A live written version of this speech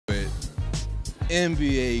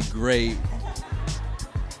NBA great,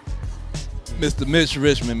 Mr. Mitch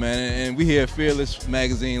Richmond, man, and we here at Fearless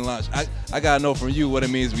Magazine launch. I gotta know from you what it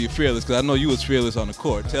means to be fearless, because I know you was fearless on the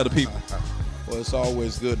court. Tell the people. Well, it's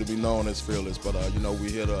always good to be known as fearless, but you know, we're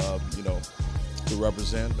here to to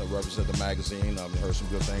represent the magazine. I've heard some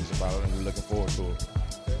good things about it, and we're looking forward to it.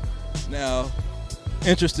 Now,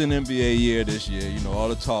 interesting NBA year this year. You know, all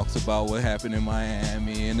the talks about what happened in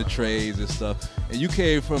Miami and the trades and stuff. And you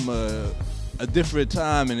came from a different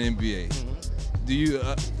time in NBA.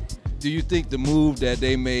 Mm-hmm. Do you think the move that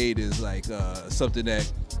they made is like something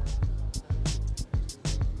that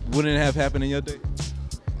wouldn't have happened in your day?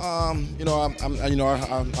 You know,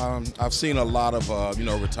 I've seen a lot of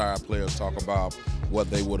retired players talk about what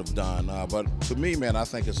they would have done, but to me, man, I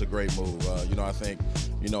think it's a great move. You know, I think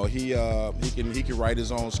he can write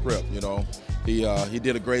his own script. You know, he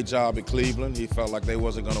did a great job at Cleveland. He felt like they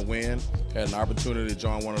wasn't going to win. Had an opportunity to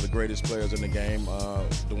join one of the greatest players in the game,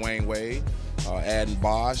 Dwayne Wade, adding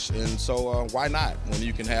Bosh, and so why not? When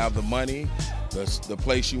you can have the money, the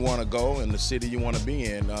place you want to go, and the city you want to be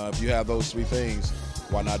in, if you have those three things,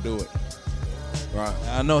 why not do it? Right.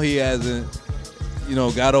 I know he hasn't,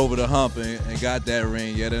 got over the hump and got that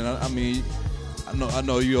ring yet. And I mean, I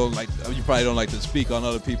know you probably don't like to speak on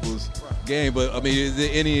other people's game, but I mean, is there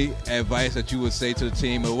any advice that you would say to the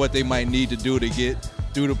team or what they might need to do to get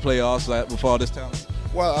through the playoffs with all this talent?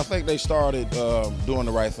 Well, I think they started doing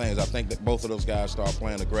the right things. I think that both of those guys started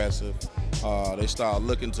playing aggressive. They started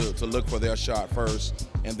looking to look for their shot first,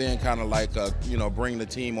 and then kind of like bring the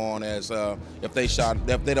team on as if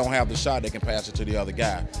they don't have the shot, they can pass it to the other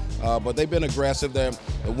guy. But they've been aggressive. The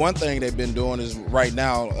one thing they've been doing is right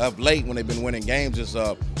now, of late, when they've been winning games, is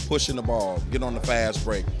pushing the ball, getting on the fast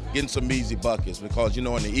break, getting some easy buckets. Because in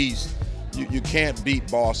the East, you can't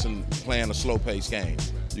beat Boston playing a slow-paced game.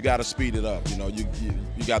 You got to speed it up.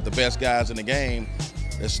 You got the best guys in the game.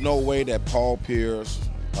 There's no way that Paul Pierce,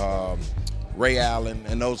 Ray Allen,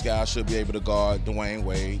 and those guys should be able to guard Dwayne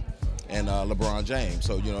Wade and LeBron James.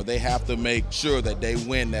 So they have to make sure that they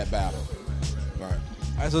win that battle. Right.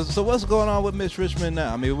 All right. So what's going on with Mitch Richmond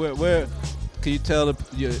now? I mean, where can you tell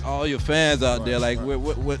all your fans out there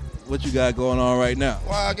what you got going on right now?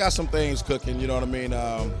 Well, I got some things cooking. You know what I mean.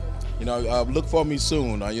 Look for me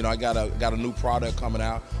soon. I got a new product coming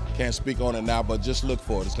out. Can't speak on it now, but just look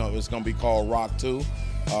for it. It's gonna be called Rock 2,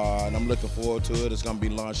 and I'm looking forward to it. It's gonna be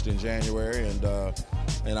launched in January,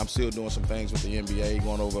 and I'm still doing some things with the NBA,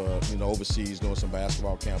 going over overseas, doing some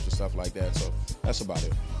basketball camps and stuff like that. So that's about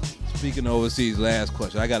it. Speaking of overseas, last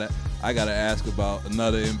question. I gotta ask about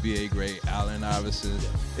another NBA great, Allen Iverson.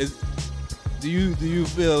 Do you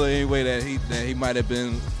feel in any way that he might have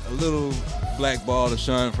been a little blackballed or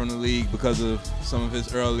shunned from the league because of some of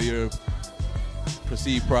his earlier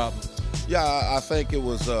perceived problems? Yeah, I think it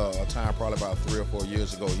was a time probably about 3 or 4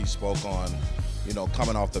 years ago. He spoke on,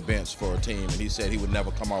 coming off the bench for a team, and he said he would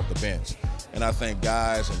never come off the bench. And I think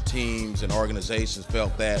guys and teams and organizations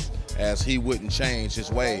felt that as he wouldn't change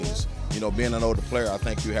his ways. Being an older player, I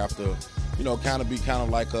think you have to, kind of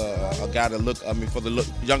like a guy to look. I mean, for the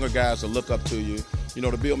younger guys to look up to you.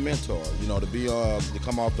 To be a mentor. To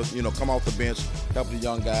come off the bench, help the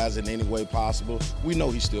young guys in any way possible. We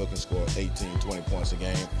know he still can score 18, 20 points a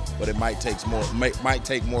game, but it might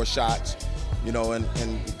take more shots.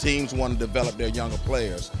 And teams want to develop their younger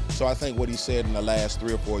players. So I think what he said in the last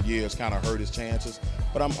 3 or 4 years kind of hurt his chances.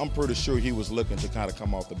 But I'm pretty sure he was looking to kind of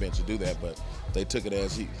come off the bench to do that, but they took it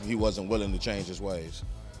as he wasn't willing to change his ways.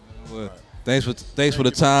 Well, thanks for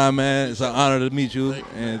the time, man. It's an honor to meet you,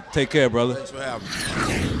 and take care, brother. Thanks for having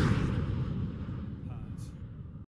me.